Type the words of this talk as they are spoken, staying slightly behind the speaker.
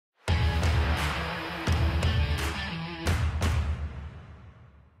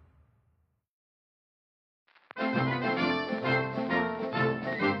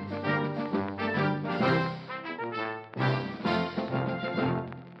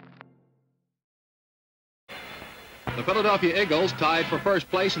The Philadelphia Eagles, tied for first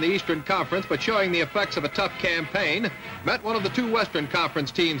place in the Eastern Conference, but showing the effects of a tough campaign, met one of the two Western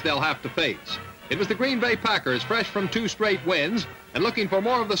Conference teams they'll have to face. It was the Green Bay Packers, fresh from 2 straight wins and looking for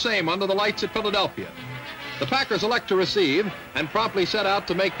more of the same under the lights at Philadelphia. The Packers elect to receive and promptly set out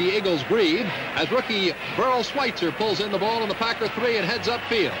to make the Eagles breathe as rookie Burl Schweitzer pulls in the ball in the Packer 3 and heads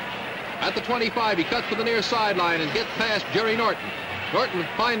upfield. At the 25, he cuts for the near sideline and gets past Jerry Norton. Norton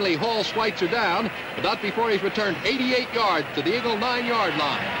finally hauls Schweitzer down, but not before he's returned 88 yards to the Eagle 9-yard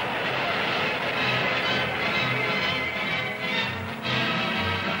line.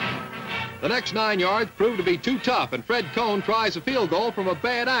 The next 9 yards proved to be too tough, and Fred Cohn tries a field goal from a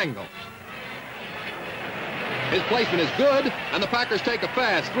bad angle. His placement is good, and the Packers take a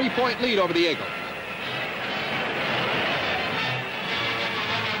fast 3-point lead over the Eagles.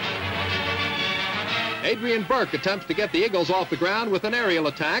 Adrian Burke attempts to get the Eagles off the ground with an aerial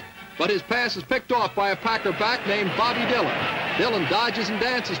attack, but his pass is picked off by a Packer back named Bobby Dillon. Dillon dodges and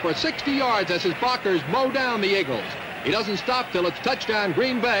dances for 60 yards as his blockers mow down the Eagles. He doesn't stop till it's touchdown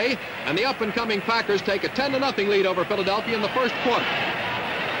Green Bay, and the up-and-coming Packers take a 10-0 lead over Philadelphia in the first quarter.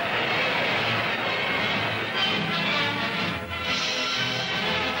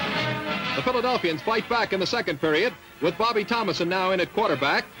 The Philadelphians fight back in the second period, with Bobby Thomason now in at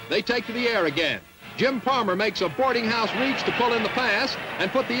quarterback. They take to the air again. Jim Palmer makes a boarding house reach to pull in the pass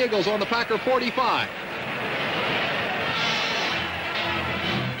and put the Eagles on the Packer 45.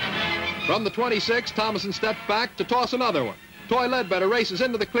 From the 26, Thomason steps back to toss another one. Toy Ledbetter races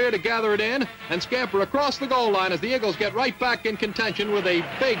into the clear to gather it in and scamper across the goal line as the Eagles get right back in contention with a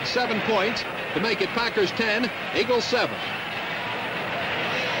big 7 points to make it Packers 10, Eagles 7.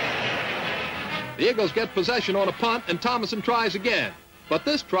 The Eagles get possession on a punt, and Thomason tries again. But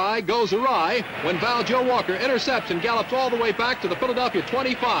this try goes awry when Val Joe Walker intercepts and gallops all the way back to the Philadelphia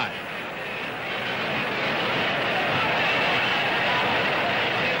 25.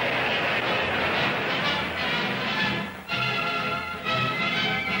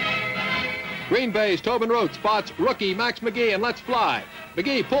 Green Bay's Tobin Rote spots rookie Max McGee and lets fly.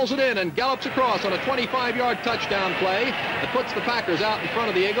 McGee pulls it in and gallops across on a 25-yard touchdown play that puts the Packers out in front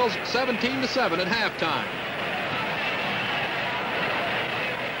of the Eagles 17-7 at halftime.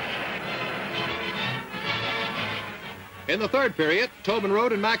 In the third period, Tobin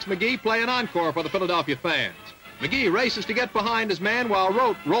Rote and Max McGee play an encore for the Philadelphia fans. McGee races to get behind his man while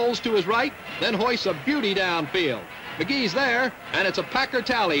Rote rolls to his right, then hoists a beauty downfield. McGee's there, and it's a Packer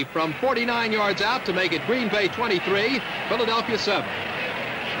tally from 49 yards out to make it Green Bay 23, Philadelphia 7.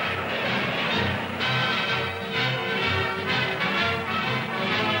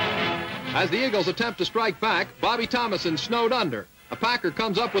 As the Eagles attempt to strike back, Bobby Thomason snowed under. A Packer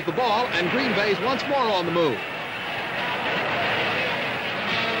comes up with the ball, and Green Bay's once more on the move.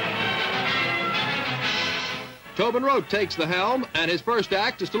 Tobin Rote takes the helm, and his first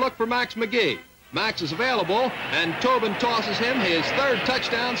act is to look for Max McGee. Max is available, and Tobin tosses him his third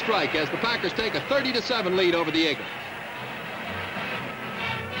touchdown strike as the Packers take a 30-7 lead over the Eagles.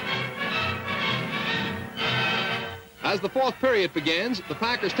 As the fourth period begins, the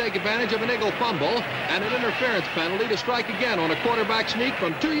Packers take advantage of an Eagle fumble and an interference penalty to strike again on a quarterback sneak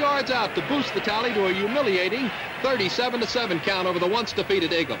from 2 yards out to boost the tally to a humiliating 37-7 count over the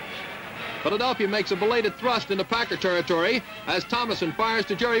once-defeated Eagles. Philadelphia makes a belated thrust into Packer territory as Thomason fires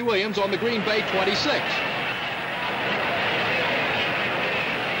to Jerry Williams on the Green Bay 26.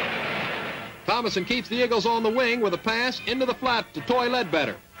 Thomason keeps the Eagles on the wing with a pass into the flat to Toy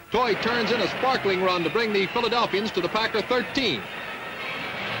Ledbetter. Toy turns in a sparkling run to bring the Philadelphians to the Packer 13.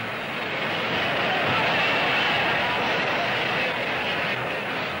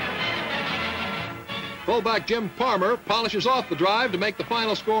 Fullback Jim Palmer polishes off the drive to make the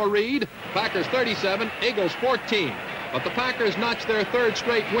final score read, Packers 37, Eagles 14. But the Packers notch their third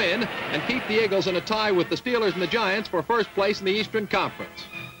straight win and keep the Eagles in a tie with the Steelers and the Giants for first place in the Eastern Conference.